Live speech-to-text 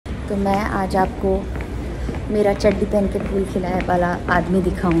तो मैं आज आपको मेरा चड्डी पहन के फूल खिलाया वाला आदमी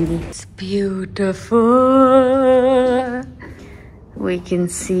दिखाऊंगी। It's beautiful. We can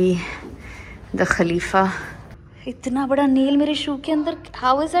see the Khalifa. इतना बड़ा नेल मेरे शू के अंदर,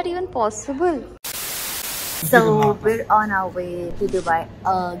 how is that even possible? So we're on our way to Dubai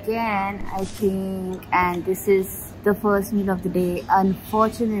again, I think, and this is the first meal of the day.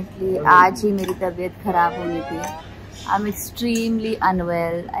 Unfortunately, आज ही मेरी तबीयत खराब होनी थी. I'm extremely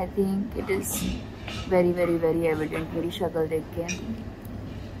unwell. I think it is very evident मेरी शक्ल देख के.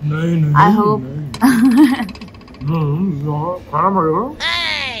 नहीं. I hope. खाना पड़ेगा.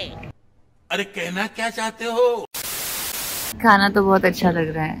 अरे कहना क्या चाहते हो? खाना तो बहुत अच्छा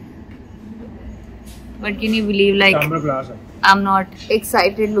लग रहा है. But can you believe, like, I'm not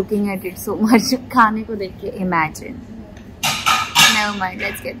excited looking at it so much. खाने को देख के imagine. Never mind,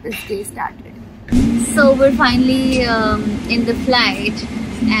 let's get this day started. So we're finally in the flight,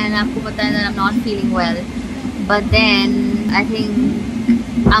 and आपको पता है that I'm not feeling well. But then I think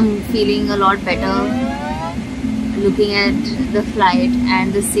I'm feeling a lot better looking at the flight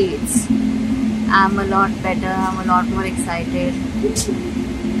and the seats. I'm a lot better. I'm a lot more excited.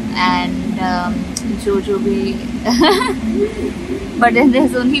 And जो भी but then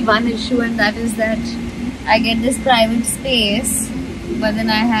there's only one issue, and that is that I get this private space, but then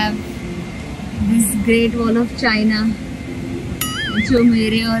I have this Great Wall of China जो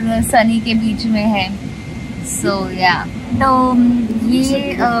मेरे और सनी के बीच में है. So yeah, तो ये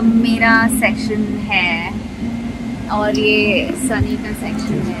मेरा सेक्शन है और ये सनी का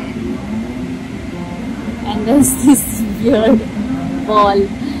सेक्शन है, and there's this weird wall.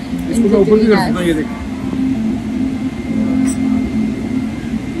 Yeah,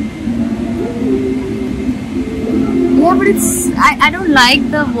 but it's I don't like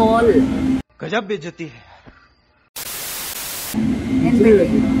the wall. गजब बेइज्जती है.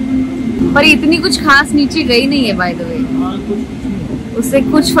 पर इतनी कुछ खास नीचे गई नहीं है, बाय द वे. उससे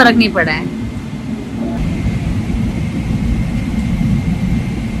कुछ फर्क नहीं पड़ा है.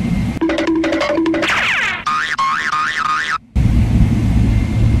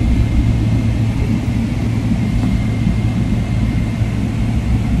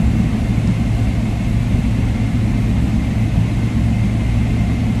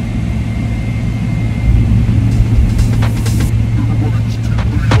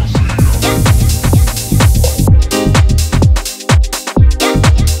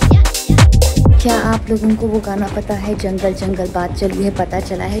 क्या आप लोगों को वो गाना पता है, जंगल जंगल बात चली है, पता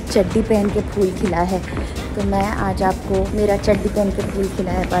चला है चड्डी पहन के फूल खिला है. तो मैं आज आपको मेरा चड्डी पहन के फूल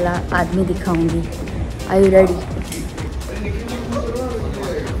खिलाया वाला आदमी दिखाऊंगी. Are you ready?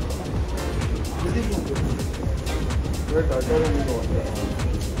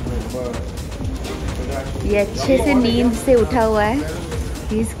 ये अच्छे से नींद से उठा हुआ है.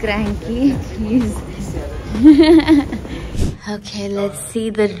 He is cranky. Okay, let's see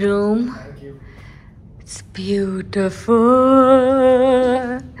the room. It's beautiful.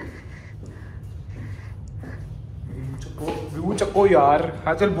 View चक्को यार.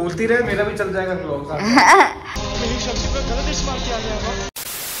 हाँ चल बोलती रहे, मेरा भी चल जाएगा व्लॉग. मेरी सब्जी पे गलत इस्तेमाल किया जाएगा.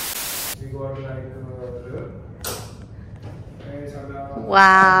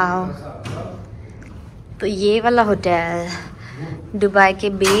 वाव. तो ये वाला होटल दुबई के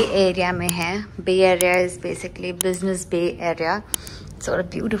बे एरिया में है. बे area is basically business bay area. So a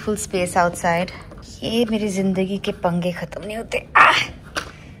beautiful space outside. ये मेरी जिंदगी के पंगे खत्म नहीं होते.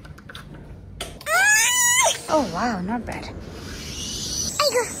 Oh wow, not bad.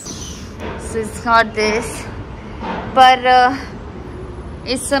 So it's not this. पर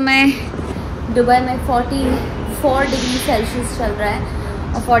इस समय दुबई में 44 डिग्री सेल्सियस चल रहा है,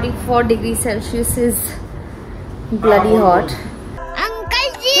 और 44 degree Celsius is bloody hot. Uncle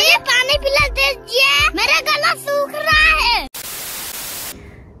जी पानी पिला दीजिए, मेरा गला सूख रहा है.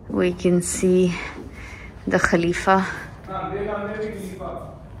 We can see the Khalifa.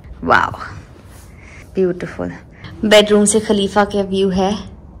 Wow, beautiful. Bedroom से खलीफा का व्यू है.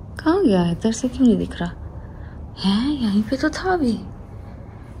 कहाँ गया है? इधर से क्यों नहीं दिख रहा है? यहीं पे तो था अभी.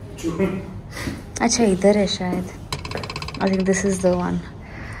 अच्छा इधर है शायद. I think this is the one.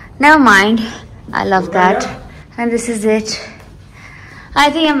 Never mind. I love that. And this is it. I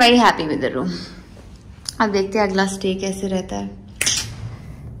think I'm very happy with the room. अब देखते हैं अगला स्टे कैसे रहता है.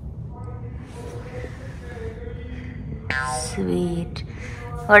 Sweet.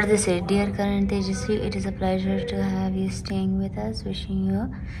 What does it say? Dear Karan, Tejasswi, it is a pleasure to have you staying with us. Wishing you a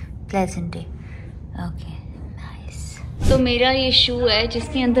pleasant day. Okay, nice. तो मेरा ये शू है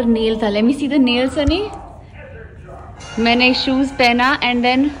जिसके अंदर नेल था. Let me see the nails, Sunny. मैंने shoes पहना and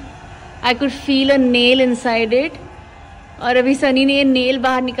then I could feel a nail inside it. और अभी सनी ने ये नेल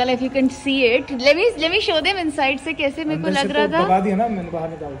बाहर निकाला, if you can see it. Let me show them inside से कैसे मेरे को लग रहा था। दबा दिया ना मैंने, बाहर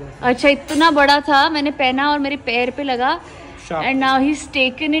निकाल दिया। अच्छा, इतना बड़ा था, मैंने पहना और मेरे पैर पे लगा। And now he is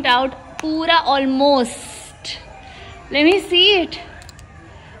taken it out पूरा almost. Let me see it.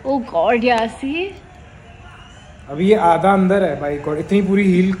 Oh God यार, सी अभी ये आधा अंदर है भाई, गॉड इतनी पूरी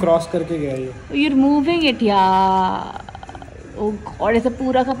हील क्रॉस करके गया ये। यू आर मूविंग इट यार। ओह गॉड, ऐसा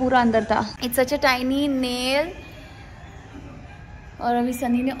पूरा का पूरा अंदर था। It's such a tiny nail. और अभी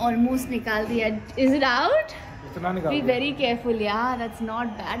सनी ने ऑलमोस्ट निकाल दिया। Is it out? इतना निकाल। बी वेरी केयरफुल यार, that's not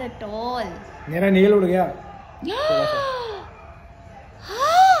bad at all. मेरा नेल उड़ गया।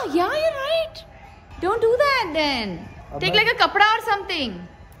 Yeah, you're right. Don't do that then. Take like a kapda or something.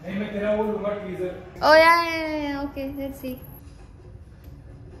 नहीं, मैं तेरा वो लूंगा tweezer. Oh yeah. Okay, let's see.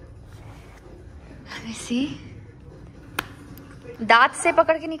 Let me see. दांत से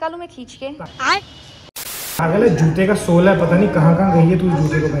पकड़ के निकालूं मैं खींच के? अगले जूते का सोल है, पता नहीं कहाँ गई है तू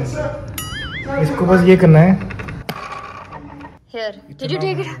जूते को पहन के। इसको बस ये करना है। Here, did you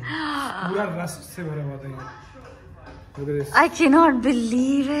take it? पूरा रस्ट से भरा हुआ था ये। I cannot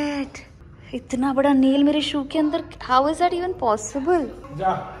believe it. इतना बड़ा नेल मेरे शू के अंदर। How is that even possible?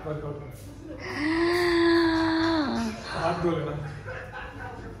 जा वर्कआउट कर। हाथ धो लेना।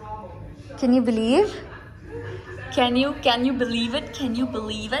 Can you believe? Can you believe it? Can you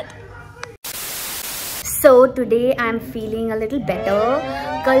believe it? So today I am feeling a little better.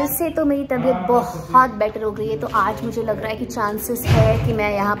 कल से तो मेरी तबीयत बहुत बेटर हो गई है, तो आज मुझे लग रहा है कि चांसेस है कि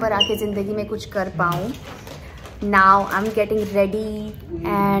मैं यहाँ पर आके ज़िंदगी में कुछ कर पाऊँ। Now I'm getting ready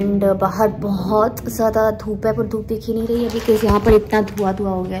and बाहर बहुत ज़्यादा धूप है, पर धूप दिख ही नहीं रही है बिकॉज यहाँ पर इतना धुआं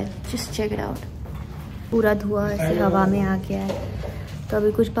हो गया है। Just check it out. पूरा धुआं ऐसे हवा में आ गया है, तो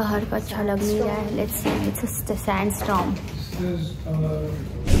अभी कुछ बाहर का अच्छा लग नहीं रहा है। Let's see, it's a sandstorm.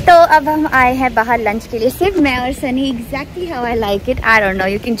 तो अब हम आए हैं बाहर लंच के लिए, सिर्फ मैं और Sunny. Exactly how I like it, I don't know.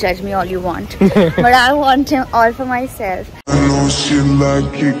 You can judge me all you want, but I want him all for myself.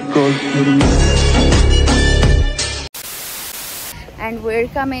 And we're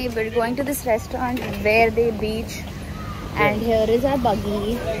going to this restaurant where they beach, and here is our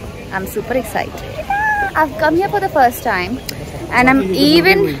buggy. I'm super excited. I've come here for the first time, and I'm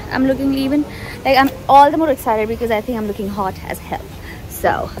looking even like I'm all the more excited because I think I'm looking hot as hell.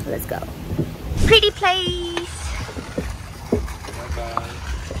 So let's go. Pretty place.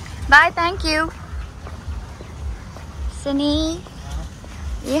 Bye. Thank you. Sunny,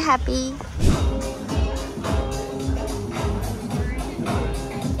 you happy?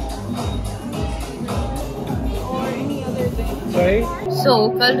 So,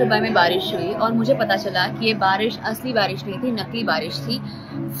 कल Dubai में बारिश हुई और मुझे पता चला कि ये बारिश असली बारिश नहीं थी, नकली बारिश थी,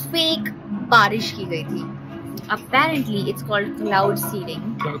 फेक बारिश की गई थी। Apparently it's called cloud seeding.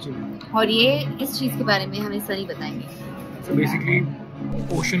 और ये इस चीज के बारे में हमें सनी बताएंगे। So basically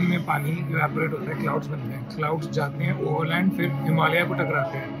ओशन में पानी इवेपोरेट होता है, क्लाउड्स बनते हैं, क्लाउड्स जाते हैं ओवरलैंड, फिर हिमालय को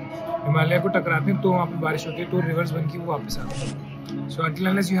टकराते हैं, तो वहाँ पे बारिश होती है, तो रिवर्स बन के वो वापस आते हैं। So until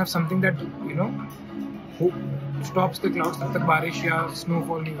unless you have something that stops the clouds, तब तक बारिश या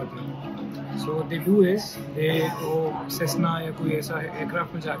स्नोफॉल नहीं होती। So what they do is वो सेस्ना या कोई ऐसा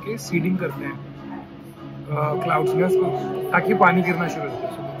एयरक्राफ्ट में जाके सीडिंग करते हैं क्लाउड्स में उसको, ताकि पानी गिरना शुरू हो जाए।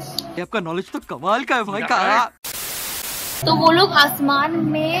 ये आपका नॉलेज तो कमाल का है भाई का। तो वो लोग आसमान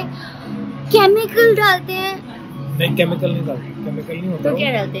में केमिकल डालते हैं? नहीं, केमिकल नहीं डालते, केमिकल नहीं होता। तो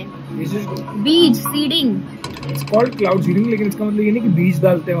क्या डालते हैं? बीज seeding. It's called cloud seeding, लेकिन इसका मतलब ये नहीं कि बीज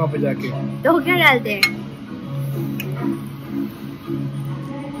डालते हैं वहाँ पे जाके। तो क्या डालते हैं?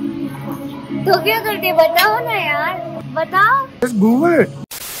 तो क्या करते हैं बताओ ना यार, बताओ। Just Google it.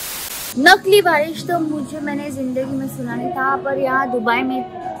 नकली बारिश तो मैंने जिंदगी में सुना नहीं था, पर यहाँ दुबई में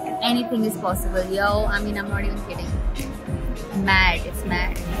anything is possible, yo. I mean, I'm not even kidding. Mad, it's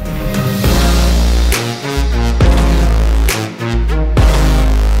mad.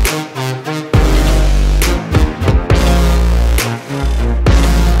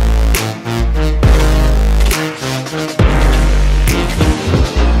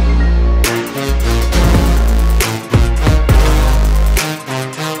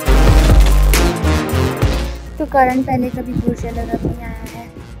 तो करण पहले कभी भूजलर नहीं आया है,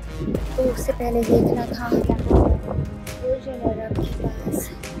 तो उससे पहले देखना था भूजलर के पास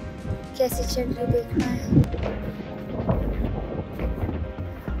कैसे चल रही देखना है।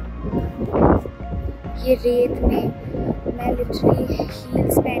 ये रेत में मैं लिटरली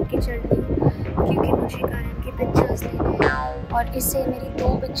हील्स पहन के चल रही हूँ क्योंकि मुझे करण के पिक्चर्स लेने हैं और इससे मेरी 2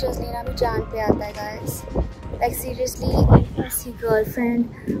 पिक्चर्स लेना भी जान पे आता है गाइस। लाइक सीरियसली उसकी गर्लफ्रेंड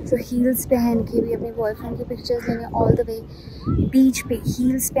जो हील्स पहन के भी अपने बॉयफ्रेंड की पिक्चर्स लेने ऑल द वे बीच पे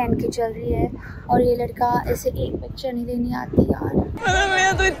हील्स पहन के चल रही है, और ये लड़का ऐसे एक पिक्चर नहीं लेनी आती यार।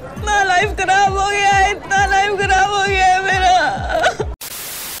 मेरा तो इतना लाइफ खराब हो गया है, इतना लाइफ खराब हो गया है मेरा।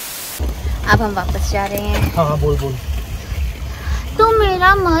 अब हम वापस जा रहे हैं। हाँ बोल। तू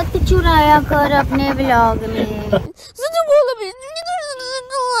मेरा मत चुराया कर अपने व्लॉग में।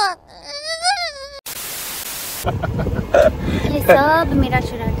 ये सब मेरा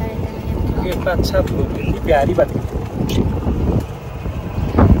चुराता रहता है। ये इतना अच्छा बोल, प्यारी बात है।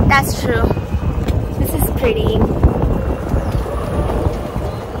 That's true. This is pretty.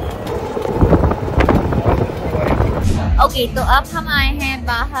 Okay, तो अब हम आए हैं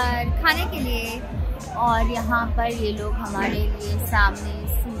बाहर खाने के लिए, और यहाँ पर ये लोग हमारे लिए सामने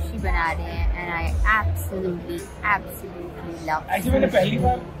सुशी बना रहे हैं, and I absolutely love it. मैंने पहली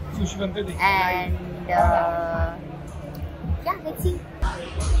बार सुशी बनते देखा। And yeah, let's see.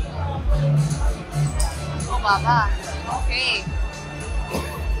 Oh Baba, okay.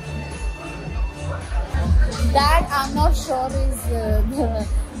 That I'm not sure is the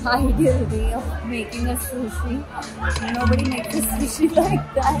ideal way of making a sushi. Nobody makes a sushi like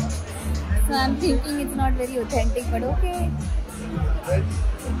that. So I'm thinking it's not very authentic, but okay.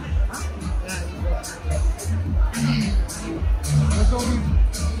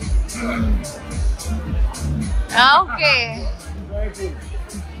 Okay.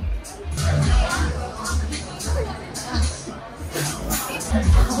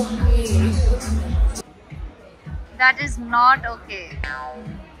 That is not okay.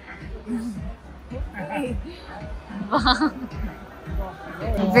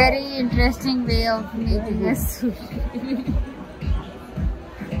 Very interesting way of making a sushi.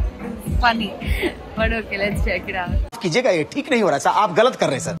 Funny, but okay, let's check it out. कीजिएगा, ये ठीक नहीं हो रहा sir, आप गलत कर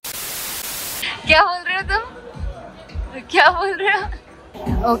रहे हैं सर। क्या बोल रहे हो तुम? क्या बोल रहे हो?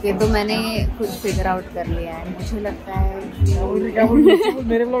 ओके, तो मैंने कुछ फिगर आउट कर लिया है। मुझे लगता है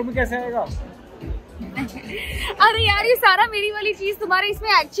मेरे व्लॉग में कैसे आएगा? अरे यार, ये सारा मेरी वाली चीज तुम्हारे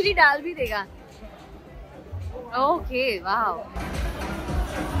इसमें एक्चुअली डाल भी देगा। ओके, वाह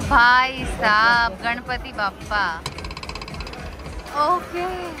भाई साहब, गणपति बाप्पा। ओके,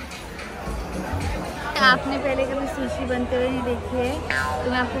 आपने पहले कभी सुशी बनते हुए नहीं देखी है,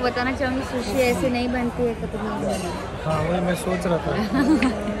 तो मैं आपको बताना चाहूंगी सुशी ऐसे नहीं बनती है कभी। हाँ, वही मैं सोच रहा था।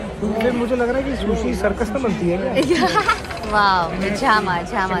 फिर मुझे लग रहा है कि सुशी सर्कस में बनती है क्या? वाह, झामा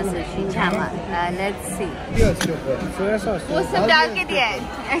सुशी, झामा। Let's see. वो सब डाल के दिया है।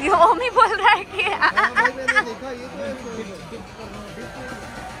 ओमी बोल रहा है कि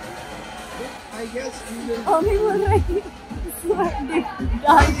ओमी बोल रहा है कि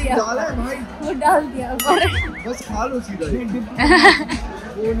डाल दिया, वो डाल दिया, बस खा लो सीधा।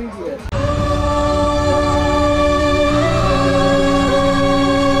 वो नहीं किया।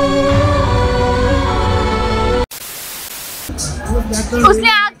 उसने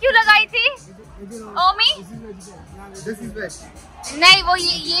आग क्यों लगाई थी ओमी? नहीं, वो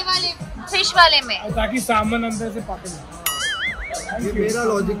ये वाले फिश वाले में, ताकि सामान अंदर से पके। ये मेरा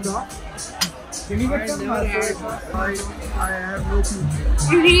लॉजिक था। He's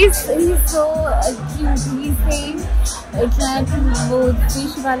so cute. He's saying it's like वो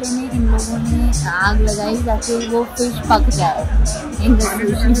फिश वाले में इन लोगों ने आग लगाई ताकि वो फिश पक जाए। In the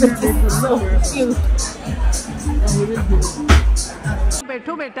sushi, so cute.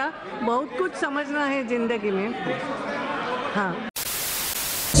 बैठो बेटा, बहुत कुछ समझना है जिंदगी में। हाँ।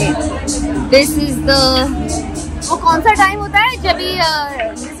 This is the वो कौन सा टाइम होता है जब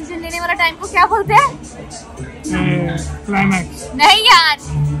डिसीजन लेने वाला टाइम को क्या बोलते हैं? क्लाइमैक्स। नहीं यार,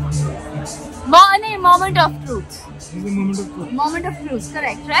 नहीं, moment of truth. Moment of truth,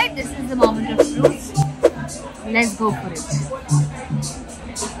 correct, right? This is the moment of truth. Let's go for it.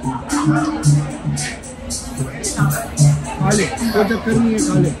 खाले, कोई चक्कर नहीं है,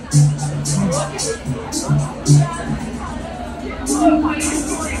 खाले।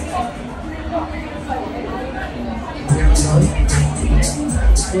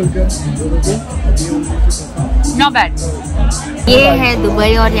 Not bad. ये है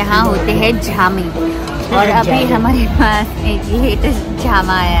दुबई और यहाँ होते हैं झामे, और अभी हमारे पास एक लेटेस्ट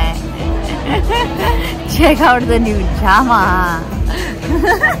झामा आया है। Check out the new झामा।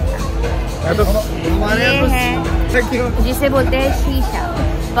 ये है जिसे बोलते हैं शीशा,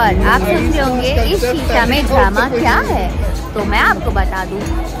 पर आप सोच रहे होंगे इस शीशा में झामा क्या है, तो मैं आपको बता दूं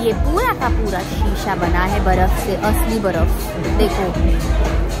कि ये पूरा का पूरा शीशा बना है बर्फ से, असली बर्फ। देखो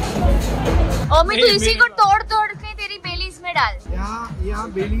ओमी, तो इसी को तोड़ के तेरी बेलीज में में डाल।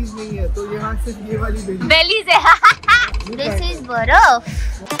 यहाँ बेलीज नहीं है तो यहाँ सिर्फ ये वाली बेलीज है। दिस इज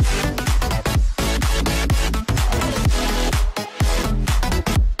बर्फ।